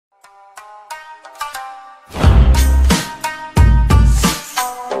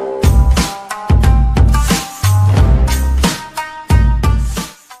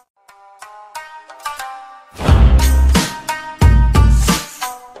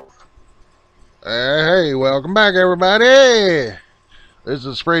Hey, welcome back, everybody. This is the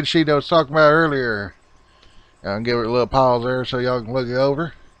spreadsheet I was talking about earlier. I'll give it a little pause there so y'all can look it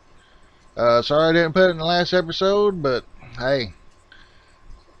over. Sorry I didn't put it in the last episode, but hey,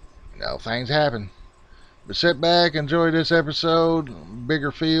 things happen. But sit back, enjoy this episode,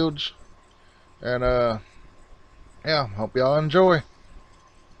 bigger fields, and yeah, hope y'all enjoy.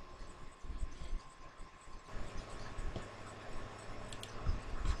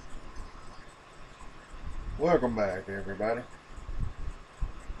 Welcome back, everybody.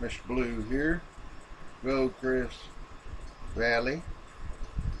 Mr. Blue here, Goldcrest Valley.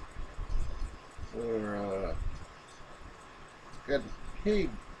 We're got the pig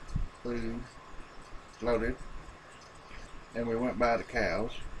food loaded, and we went by the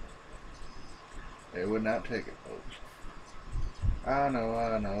cows. They would not take it, folks. I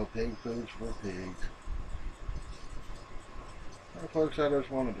know, pig food's for pigs. Well, folks, I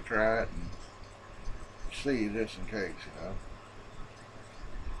just wanted to try it and see just in case,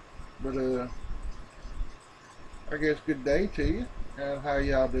 But, I guess good day to you, and how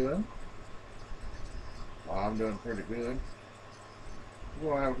y'all doing? Well, I'm doing pretty good. We're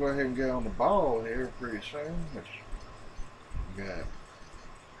going to have to go ahead and get on the ball here pretty soon. We got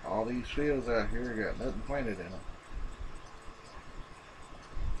all these fields out here, got nothing planted in them.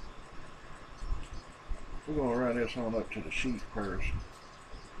 We're going to run this on up to the sheep first.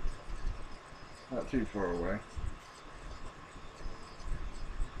 Not too far away.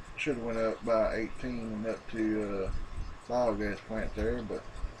 Should have went up by 18 and up to biogas plant there, but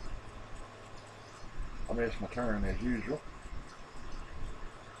I missed my turn as usual.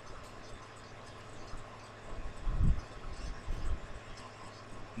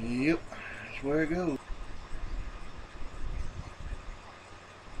 Yep, that's where it goes.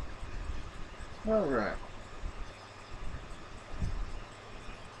 Alright.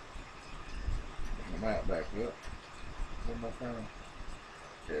 Put my map back up. Where's my phone?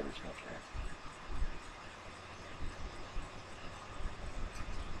 Yeah, it's my turn.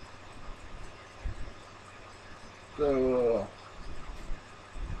 So,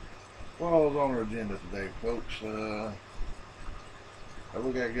 what was on our agenda today, folks?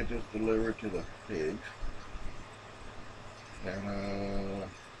 We gotta get this delivered to the pigs. And,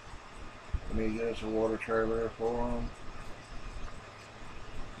 we need to get us a water trailer for them.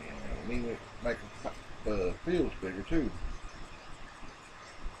 And we need to make the fields bigger, too.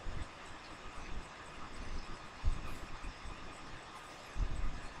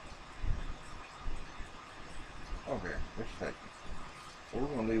 Okay, let's take it. So we're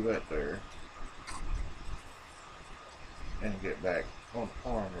going to leave that there. And get back on the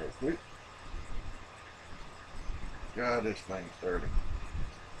farm real quick. God, this thing's dirty.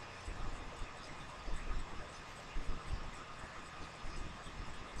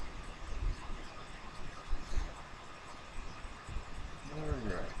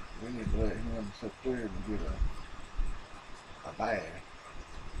 Alright, we need to let him sit there and get a bag.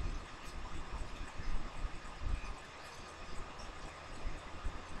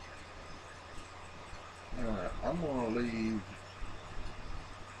 Alright, I'm going to leave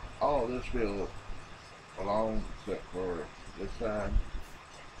all this field alone except for this side.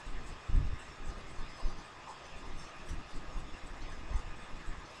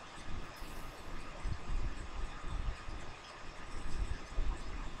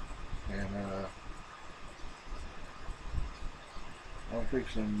 And I'm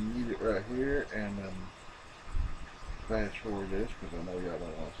fixing to mute it right here and then fast forward this because I know y'all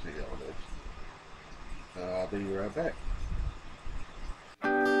don't want to see all this. I'll be right back.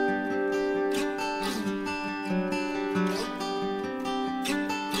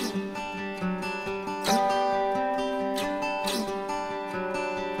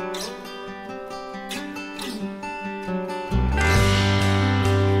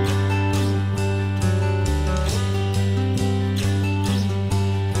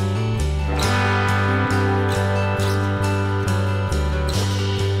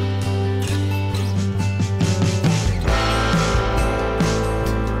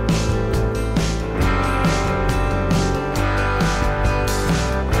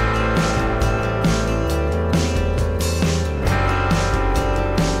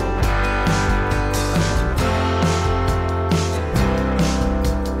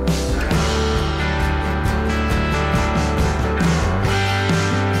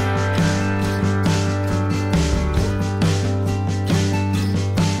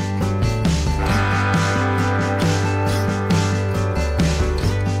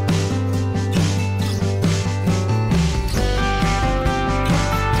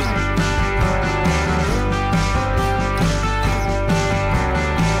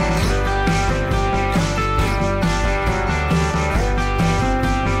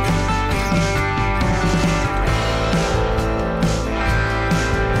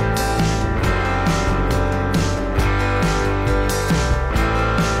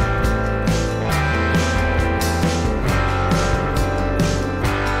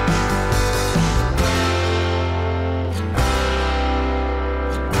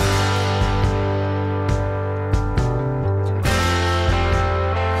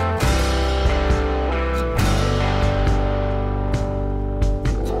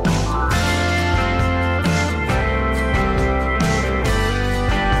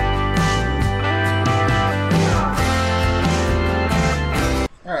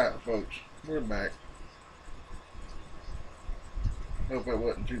 folks, we're back. Hope that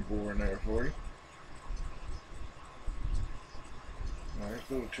wasn't too boring there for you. Alright, let's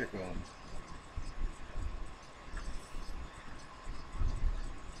go check on them.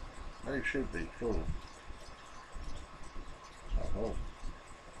 They should be full. I hope.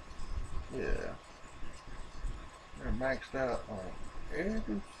 Yeah. They're maxed out on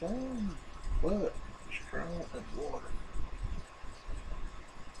everything but straw and water.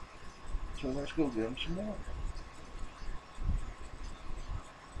 So let's go get them some water.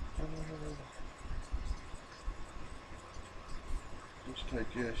 Let's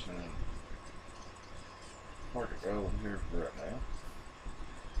take this and park it right over here for right now.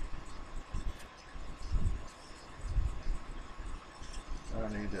 I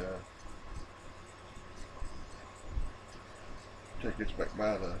need to take this back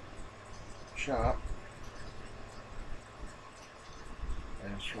by the shop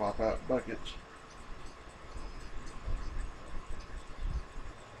and swap out buckets.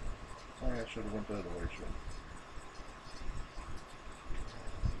 Oh, I should have went the other way, shouldn't I?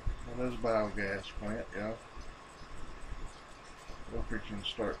 Well, there's a biogas plant, yeah. We'll freaking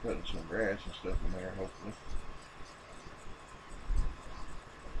start putting some grass and stuff in there, hopefully.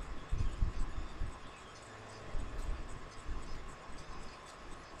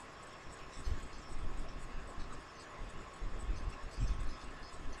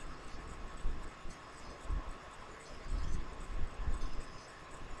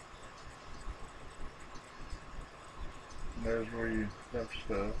 And there's where you dump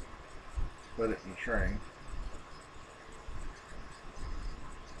stuff, put it in the train.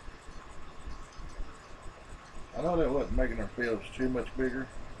 I know that wasn't making our fields too much bigger,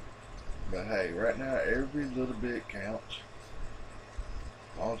 but hey, right now every little bit counts.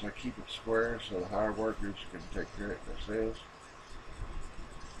 As long as I keep it square so the higher workers can take care of it themselves.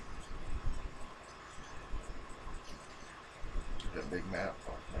 That big map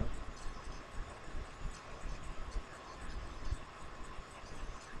off now.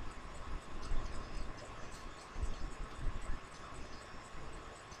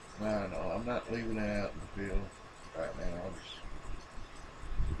 No, I'm not leaving it out in the field right now. I just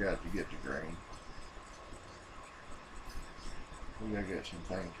forgot to get the grain. We gotta get some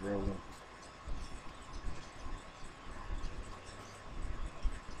things rolling.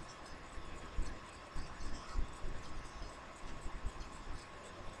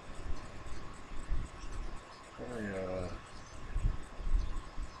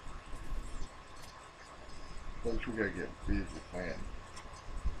 Folks, we gotta get busy planting.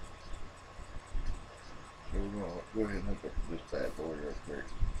 So we're gonna go ahead and hook up this bad boy real quick.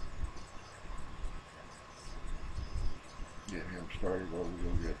 Get him started while we go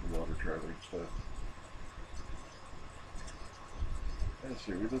get the water trailer and stuff. Let's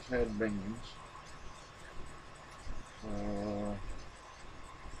see, we just had beans.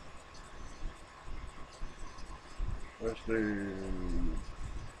 Let's do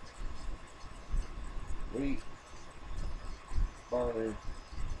wheat, barley,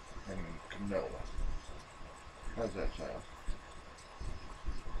 and canola. How's that sound?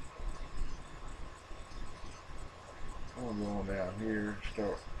 I'm going to go down here,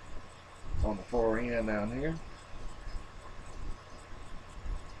 start on the far end down here.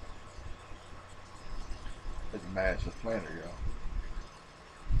 It's a massive planter, y'all.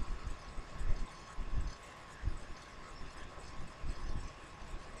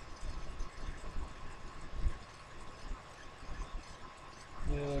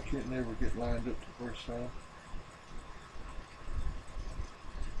 Yeah, I can't never get lined up the first time.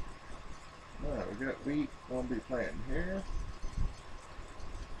 Alright, we got wheat gonna be planting here.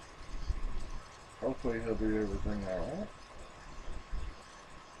 Hopefully he'll do everything I want.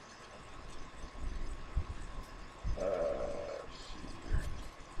 Let's see here.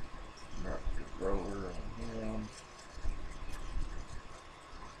 Mark the roller on him.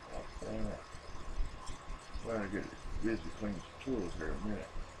 Like that. Well, I get busy cleaning some tools here in a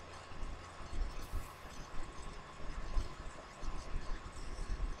minute.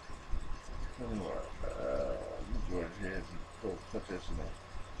 Anyway, go ahead and go put this in the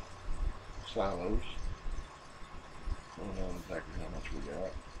silos. Don't know exactly how much we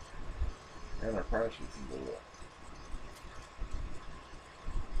got. And our prices can go up.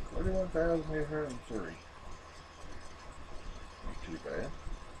 31,803. Not too bad.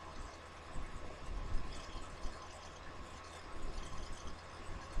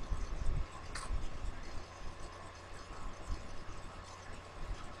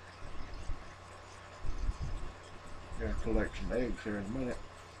 Gonna collect some eggs here in a minute.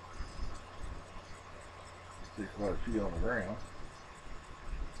 See quite a few on the ground.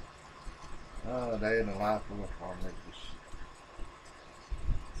 Day in the life of a farmer. Just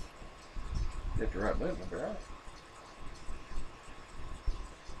get the right movement, right?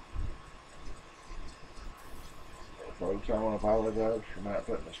 Well, folks, I want to apologize for not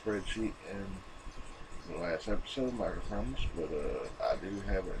putting a spreadsheet in the last episode like I promised, but I do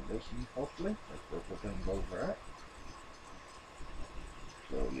have it listened, hopefully, if everything goes right.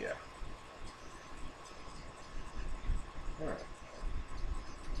 So, yeah. Alright.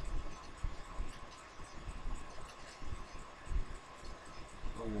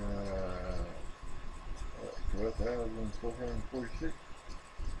 We got 12,446.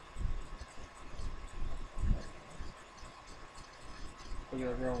 We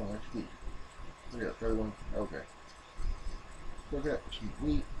got wrong last week. We got 31. Okay. So we got some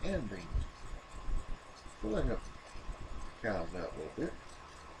wheat and beans. So that helps cows out a little bit.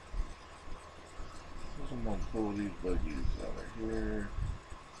 So I'm going to pull these buggies out of here.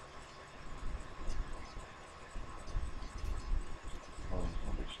 I'll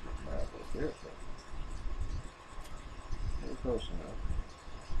just stick them out a little bit, but they're close enough.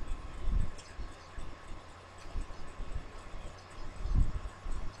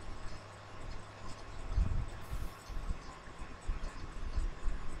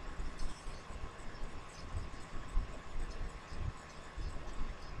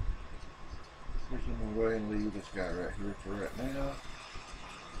 I'm going to go ahead and leave this guy right here for right now.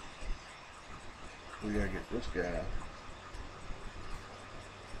 We got to get this guy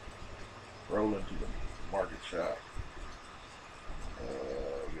rolling to the market shop.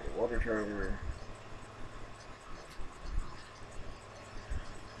 Get a water trailer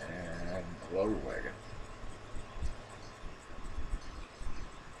and a loader wagon.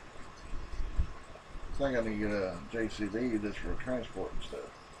 I think I need to get a JCB just for transporting stuff.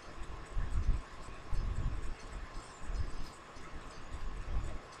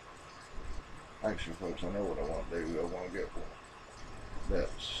 Actually, folks, I know what I want to do. I want to get that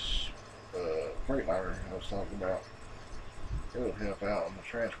Freightliner I was talking about. It would help out on the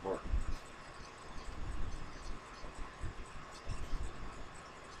transport.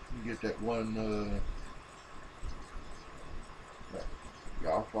 You get that one that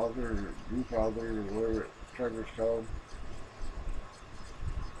Godfather or Viewfather or whatever that trailer's called.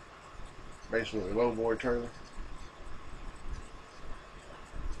 Basically a low boy trailer.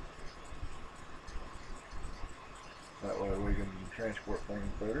 That way we can transport things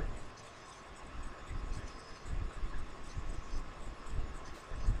better.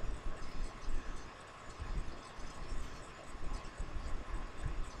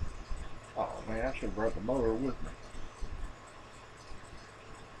 Oh man, I should have brought the mower with me.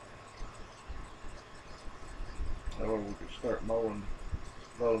 That way we could start mowing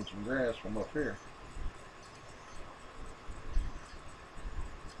some grass from up here.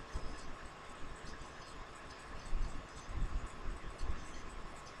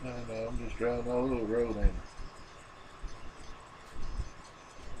 And I'm just driving all over the road, ain't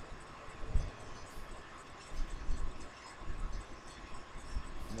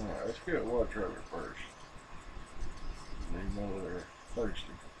I? Alright, let's get a water trailer first. They know they're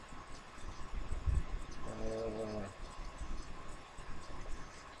thirsty.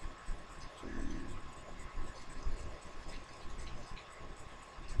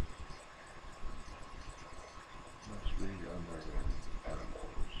 Must be under the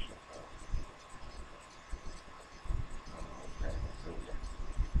animals. Okay, there we go.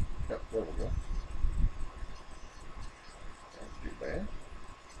 Yep, there we go. That's too bad.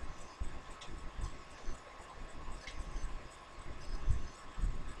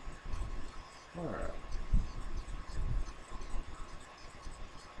 Alright.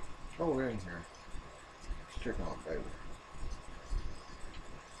 So we're in here. Let's check on baby.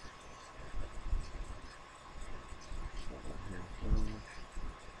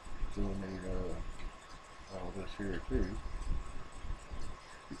 Still need all this here too.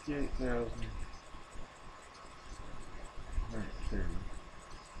 58,000. 92.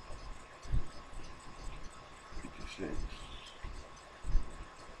 56.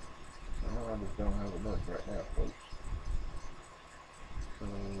 I just don't have enough right now, folks. So,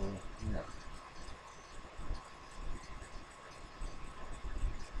 yeah.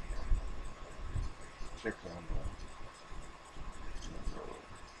 Check on that.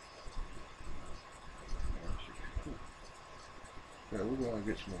 Yeah, we're going to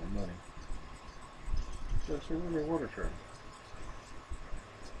get some more money. So, we're going to water truck.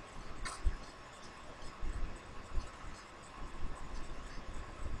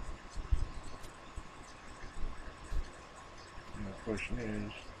 And the question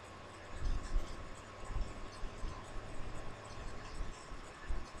is,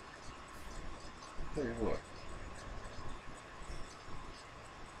 Tell you what.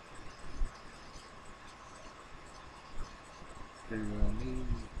 Do I need...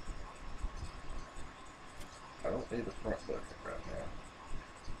 I don't need a front bucket right now.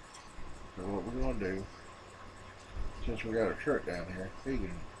 So what we're going to do, since we got our truck down here, he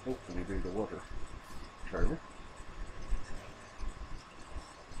can hopefully do the water trailer.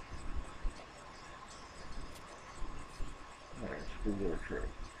 Alright, school water truck.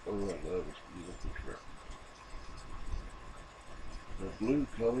 Oh, I love this beautiful truck. The blue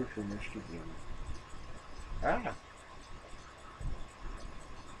color for Mr. Blue. Ah!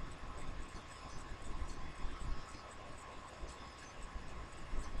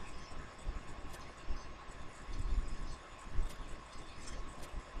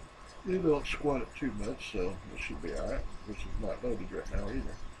 You don't squat it too much, so it should be alright. This is not loaded right now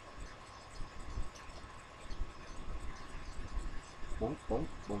either. Boop, boop,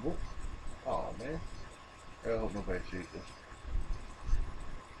 boop, boop. Oh man. I hope nobody sees this.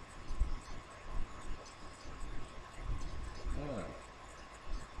 Ah.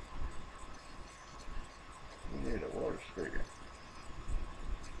 We need a water spigot.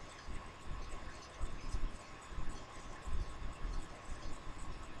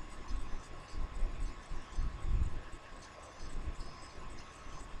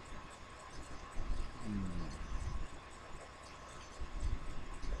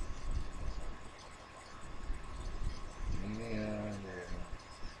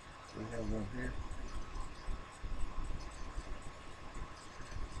 We have one here.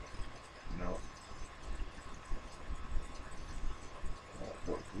 No.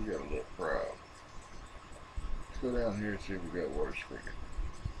 Oh, look, we got a little problem. Let's go down here and see if we got a water spigot.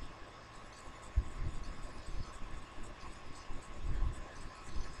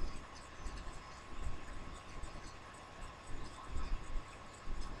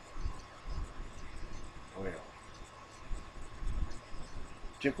 Well,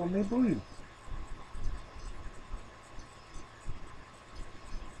 tickle me blue.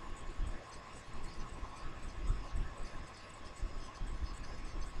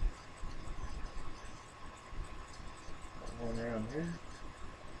 One around here.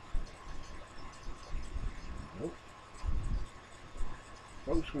 Nope.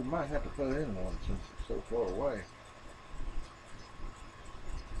 Folks, we might have to put in one since it's so far away.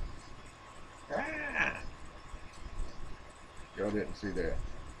 Ah! Y'all didn't see that.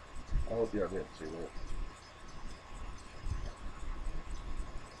 I hope y'all didn't see that.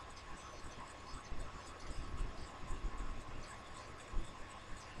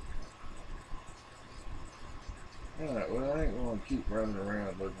 Alright, well I ain't going to keep running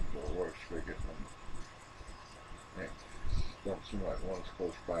around looking for a water spigot. It don't seem like one's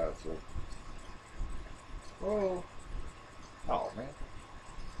close by, so... Whoa! Oh man.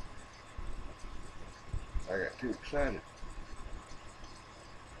 I got too excited.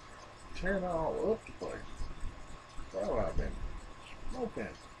 Tearing all up the place. Oh, I've been smoking.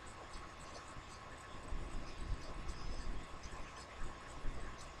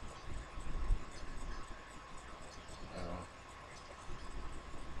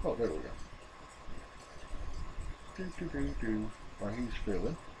 Oh, there we go. While he's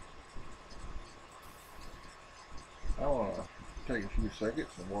filling, I want to take a few seconds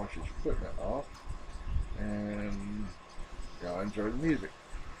and wash his equipment off, and y'all enjoy the music.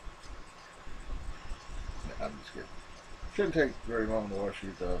 Nah, I'm just kidding. Shouldn't take very long to wash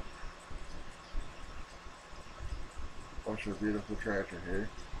these off. Wash your beautiful tractor here.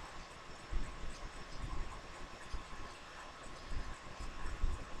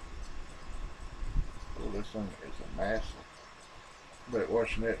 Oh, this thing is a massive. But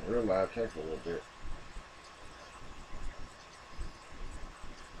washing it in real life takes a little bit.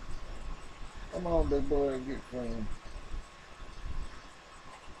 Come on, big boy, get clean.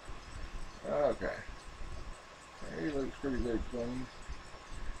 Okay. He looks pretty good clean.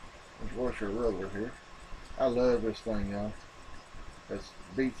 Let's wash our roller here. I love this thing, y'all. It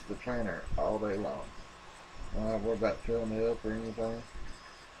beats the planter all day long. I don't have to worry about filling it up or anything.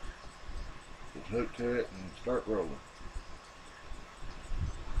 Just hook to it and start rolling.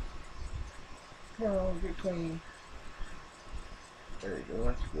 Come on, get clean. There you go,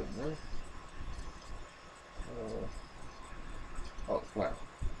 that's good enough. Oh, the plow.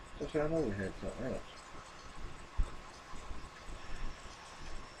 Just I know we had something else.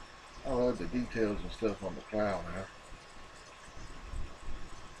 I love the details and stuff on the plow now.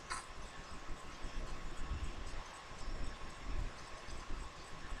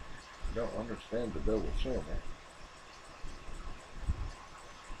 I don't understand the double cylinder.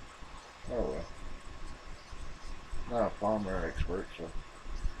 Oh well. Not a farmer expert, so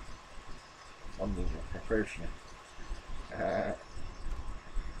I'm is a professional.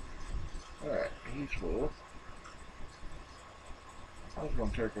 Alright, he's full. I was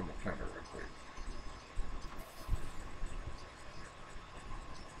going to check on the tanker real quick.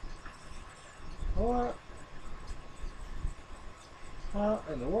 What? What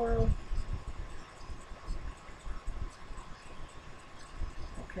in the world?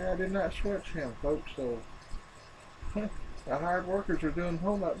 Okay, I did not switch him, folks, so the hired workers are doing a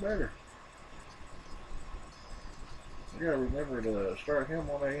whole lot better. You gotta remember to start him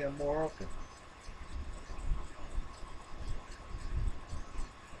on AM more often.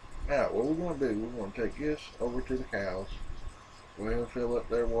 Now, what we're going to do, we're going to take this over to the cows. Go ahead and fill up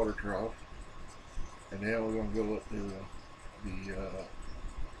their water trough. And then we're going to go up to the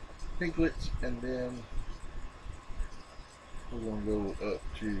piglets, and then we're going to go up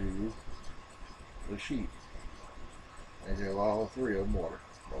to the sheep and give all three of them water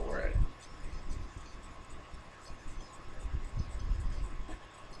while we're at it.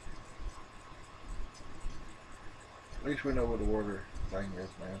 At least we know where the water thing is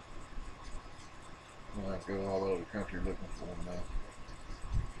now. We don't have to go all over the country looking for them now.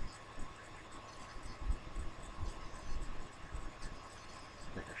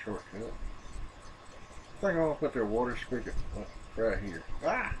 Take a shortcut. I think I'm going to put their water spigot right here.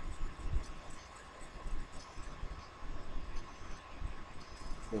 Ah!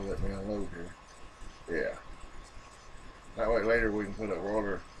 They'll let me unload here. Yeah. That way later we can put a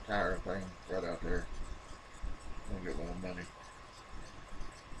water tower thing right out there. And get more money.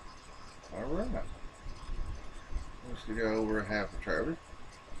 Alright. Once we go over half a trailer,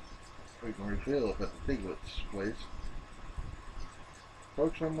 we can refill up at the piglets place.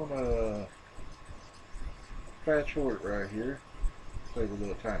 Folks, I'm gonna fast forward right here, save a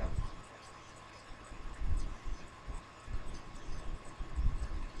little time.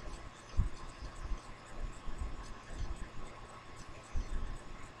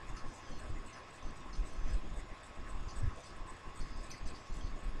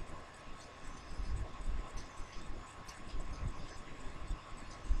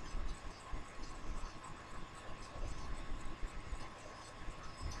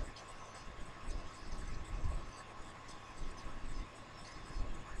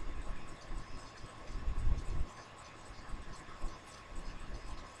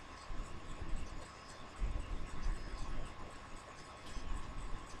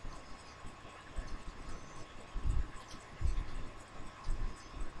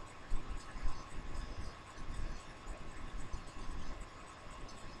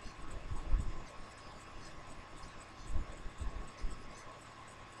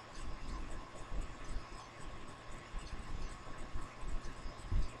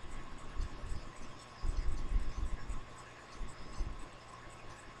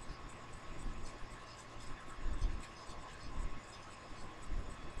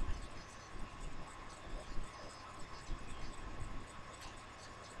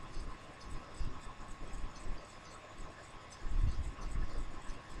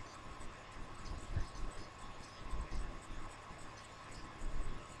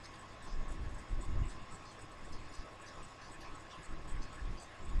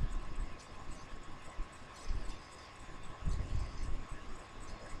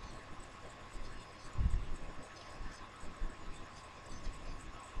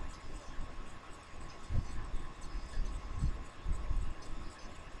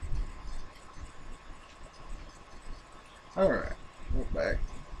 Alright, we're back.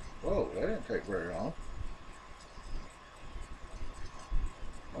 Whoa, that didn't take very long.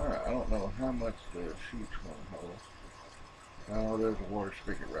 Alright, I don't know how much the sheep's going to hold. I know there's a water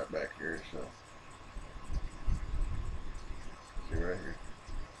spigot right back here, so. See right here.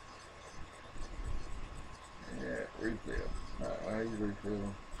 Yeah, refill. Alright, why are you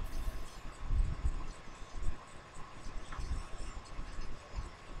refilling?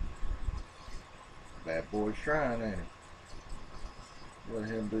 Bad boy's trying, ain't he? Let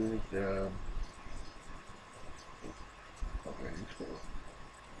him do his job. Okay, he's full.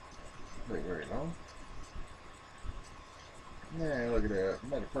 Take very long. Yeah, look at that.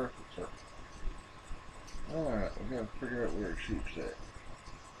 Made a perfect circle. Alright, we gotta figure out where the sheep's at.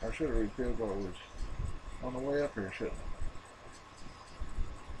 I should have refilled while I was on the way up here, shouldn't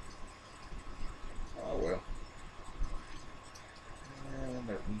I? Oh well. And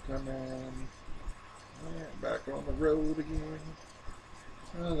nothing coming. And back on the road again.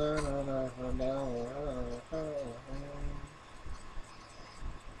 Yeah,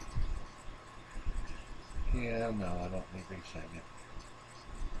 no, I don't need to be singing.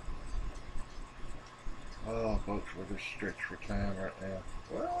 Oh, folks, we're just stretched for time right now.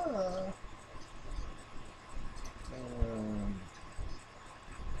 Ah.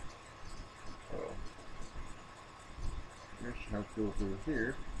 go through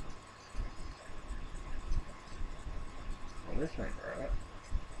here. Well, this ain't right.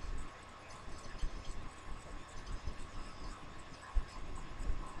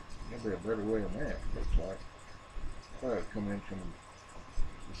 There'll be a better way than that, looks like. I thought it'd come in from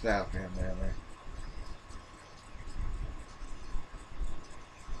the south end down there.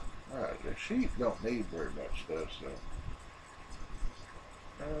 Alright, the sheep don't need very much stuff, so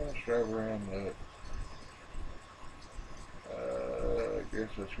let's drive around and look. I guess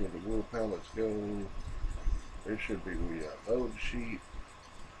that's where the wool pallets go. There should be we unload the sheep.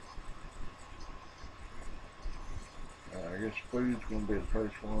 I guess food's going to be the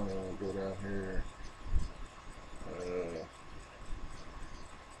first one, and we'll go down here.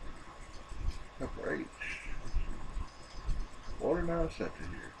 Upper H. Water now set to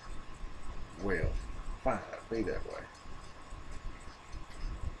here. Well, fine, be that way.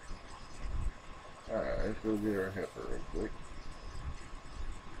 Alright, let's go get our helper real quick.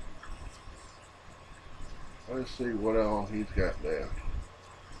 Let's see what all he's got left.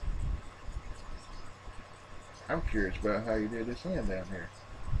 I'm curious about how you did this end down here.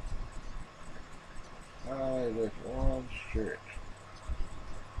 I left one stretch.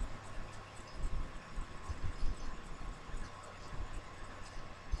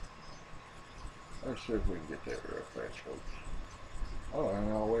 Let's see if we can get that real fast, folks. Oh,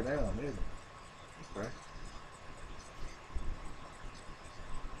 and all the way down, isn't it? Okay.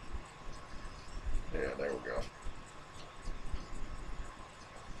 Yeah, there we go.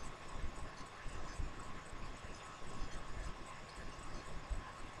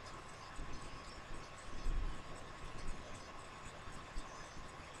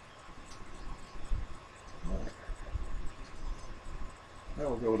 Now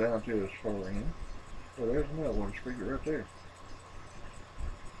we'll go down to this far end. Oh, there's another one speaker right there.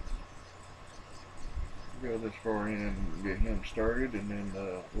 Go this far in and get him started, and then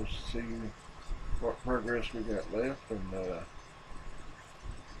we'll see what progress we got left, and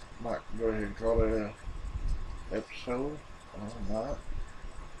might go ahead and call it a episode or not.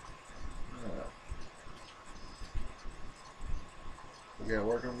 We gotta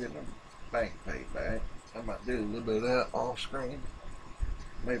work on getting the bank paid back. I might do a little bit of that off screen,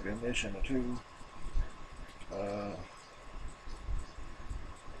 maybe a mission or two.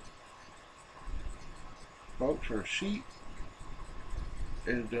 Folks, our sheep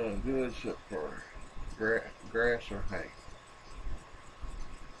is doing good except for grass or hay.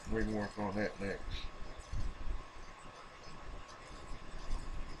 We can work on that next.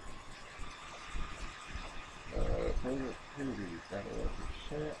 Productivity is kind of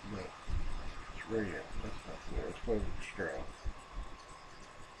 1%, but it's red. That's not good. It's supposed to be straw.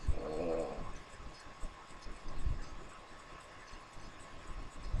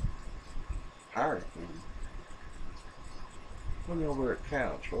 Higher food. Look over at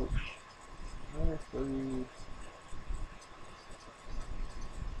cows, folks. Higher food.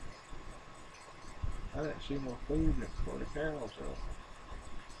 I didn't see no food for the cows though.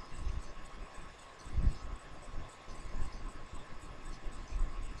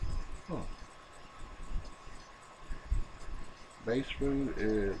 Huh. Base food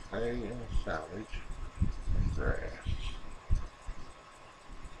is hay and silage and grass.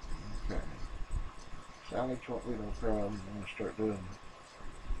 Okay. Silage won't be no problem when we start doing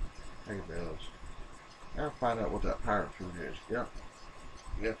hay bales. I'll find out what that higher food is. Yep.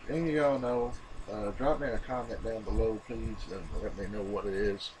 If any of y'all know, drop me a comment down below, please, and let me know what it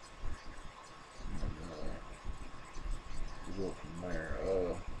is. And we'll go from there.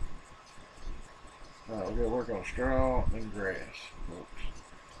 We're going to work on straw and grass, folks.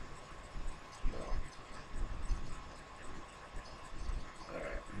 So,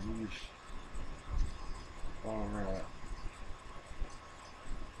 alright, alright.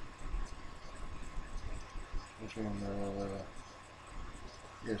 This one,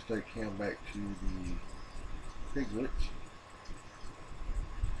 I guess take him back to the piglets.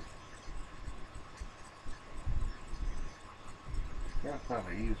 Gotta find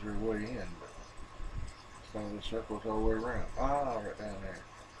an easier way in, but some of the circles all the way around. Ah, right down there.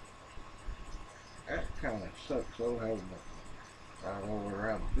 That kind of sucks though, having to ride all the way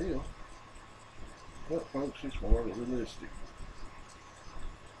around the field. But folks, it's more realistic.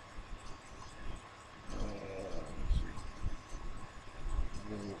 Let's see.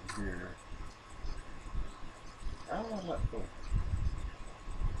 Go over here. I don't like to go.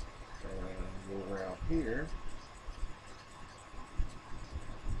 And go around here.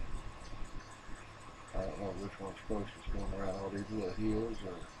 I don't know which one's closest, going around all these little hills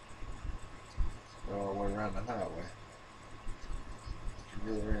or all the way around the highway. So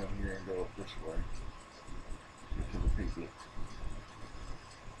go around here and go up this way. Get to the piglet.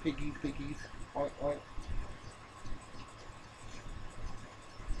 Piggies, piggies. Oink, oink.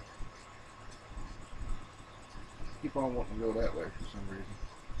 Keep on wanting to go that way for some reason.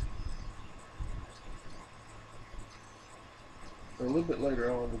 So a little bit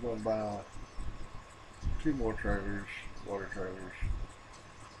later on, we're going to buy 2 more trailers, water trailers.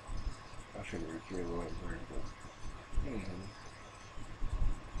 I should have refilled those there, but anywho.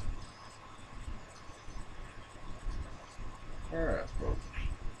 Alright, folks.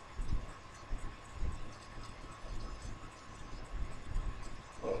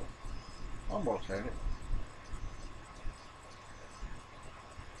 Well, almost had it.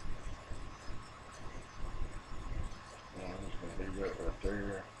 I'm just going to leave that right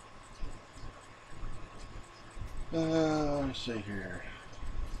there. Let's see here.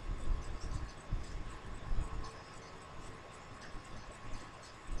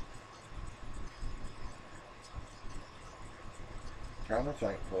 Trying to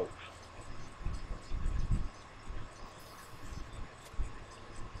think, folks.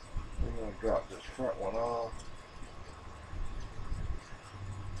 We're going to drop this front one off.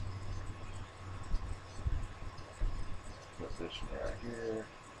 Put this one right here.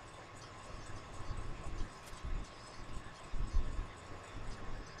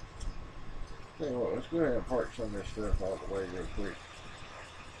 Tell you what, let's go ahead and park some of this stuff out of the way real quick.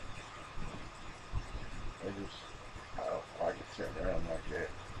 I don't like it sitting around like that.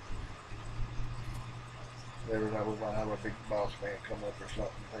 Never know, we might have a big boss man come up or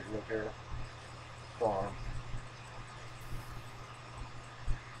something, take a look at our farm.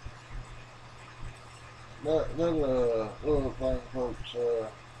 Another little thing, folks,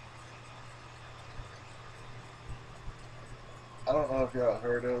 I don't know if y'all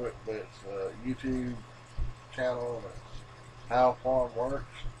heard of it, but it's a YouTube channel, and it's How Farm Works.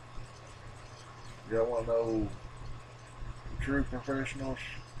 Y'all want to know true professionals?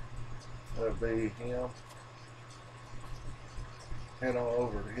 That'd be him. Head on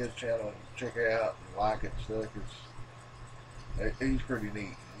over to his channel and check it out and like it and stuff. He's pretty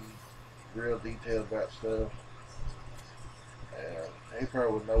neat. He's real detailed about stuff. And he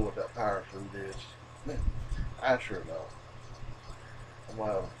probably would know what that power food is. I sure don't. I'm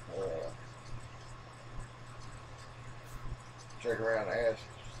going to check around and ask a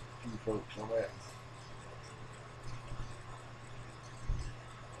few folks on that.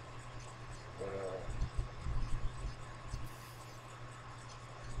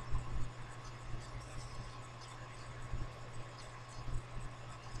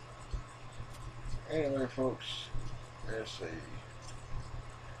 Anyway, folks, let's see.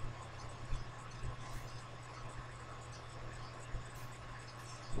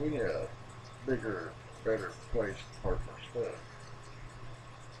 We need a bigger, better place to park our stuff.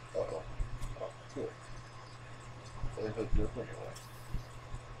 Uh-oh. Oh, good. They hooked up anyway.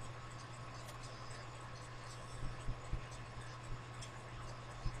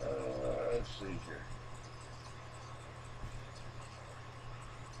 Let's see here.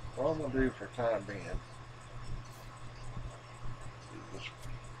 What I'm going to do for time being is just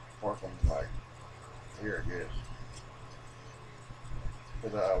park them like here, I guess.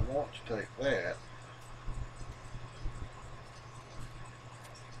 Because I want to take that,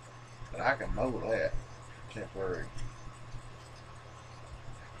 and I can mow that temporary.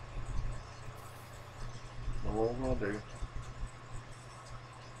 But what we're going to do,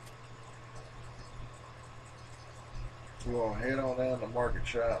 we're going to head on down to the market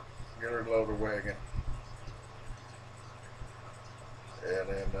shop, get her loader wagon, and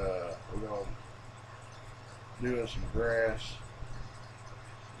then we're going to do some grass.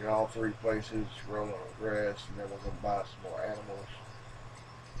 Get all 3 places rolling with grass, and then we're going to buy some more animals.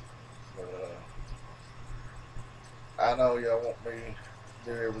 But I know y'all want me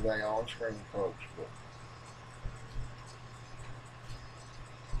to do everything on screen, folks, but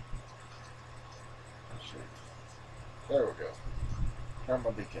let's see. There we go. Turn my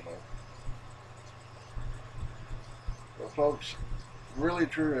beacon on. Well, folks, really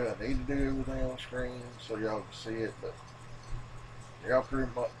true, I need to do everything on screen so y'all can see it, but y'all pretty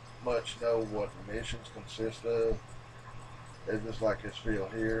much know what the missions consist of. It's just like this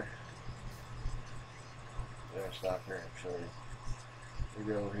field here. Then stop here and show you. We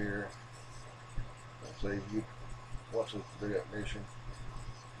go here. Let's see you wants us to do that mission.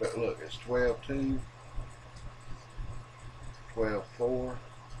 But look, it's 12-2, 12-4,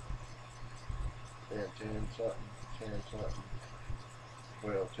 then 10 something, 10 something,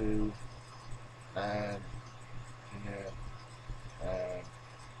 12-2, 9, 10, 9,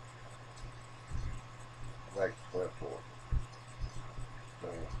 like 12-4. So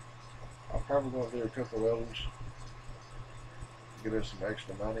I'm probably going to do a couple of those get us some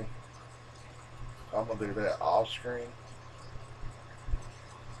extra money. I'm gonna do that off screen.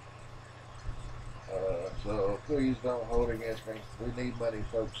 So please don't hold it against me. We need money,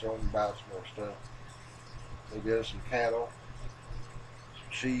 folks, so we can buy some more stuff. We'll get us some cattle,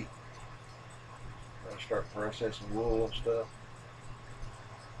 some sheep. We'll start processing wool and stuff.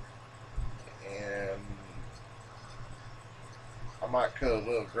 And I might cut a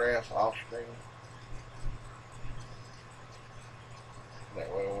little grass off screen. That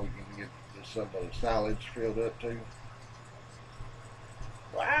way we can get some of the silage filled up too.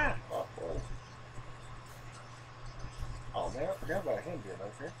 Wow! Oh man, I forgot about him being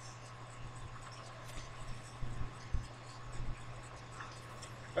up here.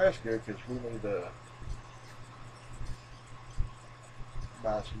 That's good because we need to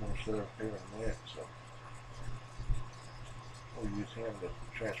buy some more stuff here in a minute, so we'll use him to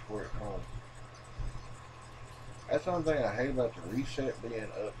transport it home. That's the only thing I hate about the reset being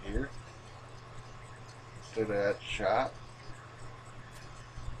up here instead of at the shop.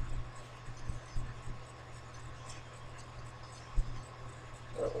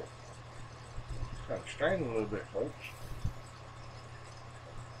 Uh-oh. Kind of straining a little bit, folks.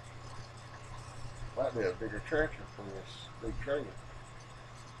 Might be a bigger tractor for this big trailer.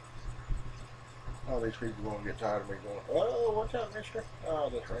 All these people gonna get tired of me going, oh, watch out, mister. Oh, I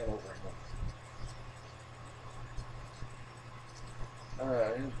just ran over him.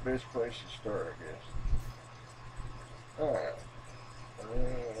 Alright, here's the best place to start, I guess. Alright.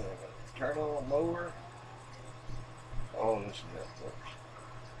 Turn on mower. Oh, this is that, folks.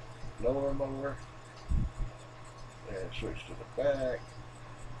 Lower mower. And switch to the back.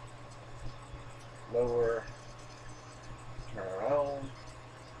 Lower. Turn on.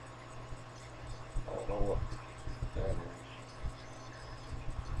 I don't know what that is.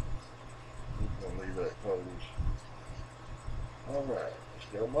 I'm going to leave that closed. Alright, let's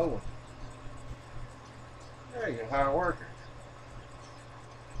go mowing. There you can hire a worker.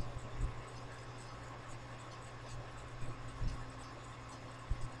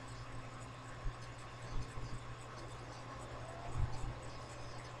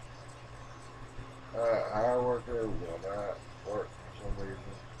 Hire a worker will not work for some reason.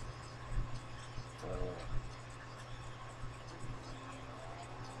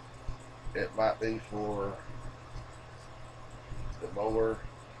 It might be for the mower,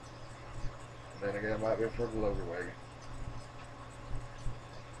 and then again it might be for the loader wagon.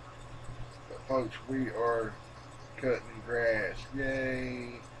 But folks, we are cutting grass.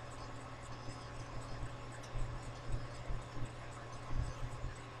 Yay!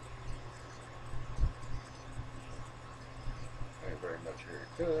 Ain't very much here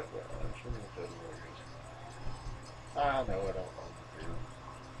to cut, but I'm sure we'll tell you what it is. I know I don't know the deal.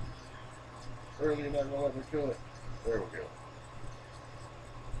 Really not gonna let me cut. There we go.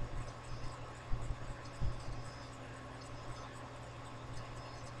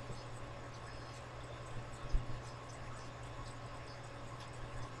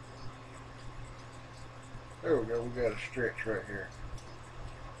 There we go, we got a stretch right here.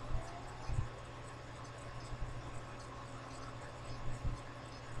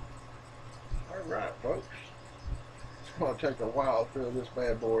 Alright, folks. It's going to take a while to fill this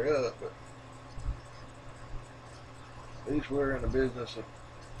bad boy up, but at least we're in the business of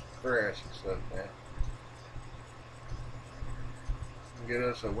grass and stuff now. Get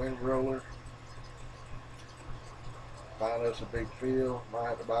us a wind roller. Find us a big field. Might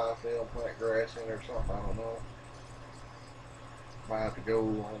have to buy a field, plant grass in there or something, I don't know. Might have to go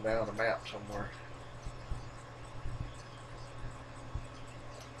on down the map somewhere.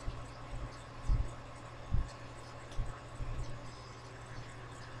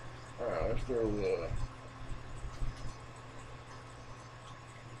 Alright, let's throw the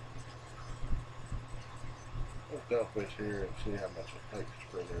let's dump this here and see how much it takes to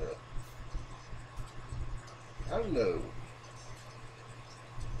spread it up. Hello.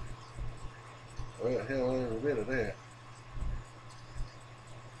 Well, hell, every bit of that.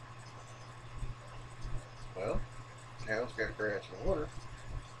 Well, cows got grass and water.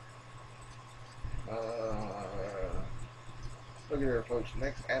 Look at there, folks. The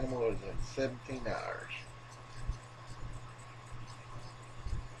next animal is in 17 hours.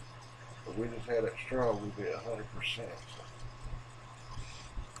 If we just had that straw, we'd be 100%.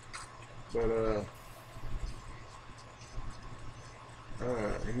 But,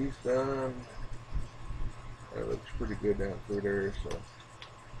 he's done. That looks pretty good down through there, so.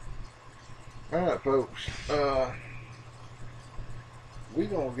 Alright, folks. We're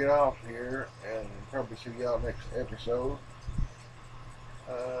going to get off here and probably see y'all next episode.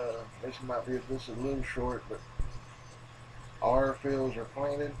 This might be just a little short, but Our fields are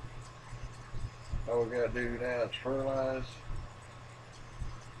planted. All we got to do now is fertilize.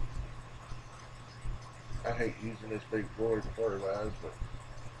 I hate using this big boy to fertilize, but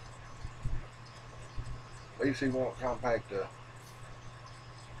at least he won't compact the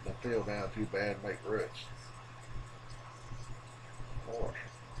field down too bad and make ruts. Gosh.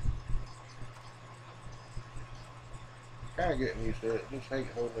 Kind of getting used to it. Just hate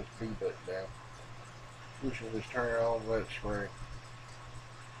holding this B button down. We should just turn it on and let it spray.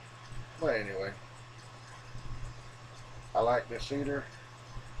 But anyway, I like this cedar.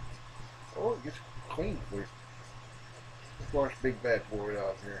 Oh, it gets clean quick. Let's wash big bad boy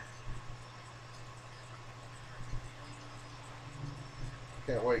off here.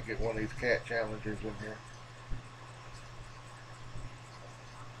 Can't wait to get one of these cat challengers in here.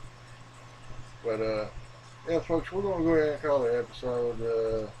 But yeah, folks, we're gonna go ahead and call the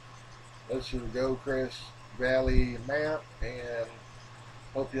episode. This is the Goldcrest Valley map, and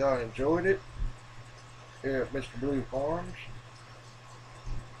hope y'all enjoyed it here at Mr. Blue Farms.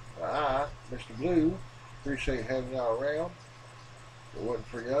 I, Mr. Blue, appreciate having y'all around. If it wasn't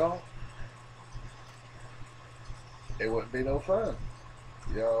for y'all, it wouldn't be no fun.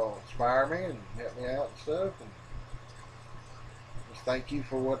 Y'all inspire me and help me out and stuff, and just thank you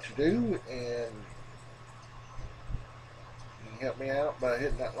for what you do, and you help me out by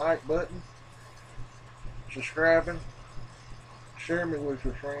hitting that like button, subscribing, share me with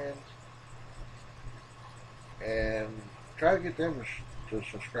your friends, and try to get them to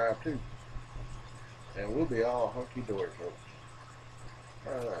subscribe too, and we'll be all hunky-dory, folks.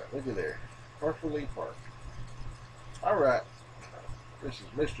 Alright, look at there, perfectly parked. Alright, this is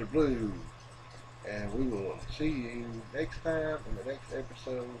Mr. Blue, and we will see you next time in the next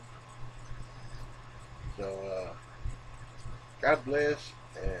episode. So, God bless,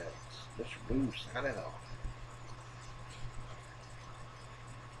 and Mr. Blue signing off.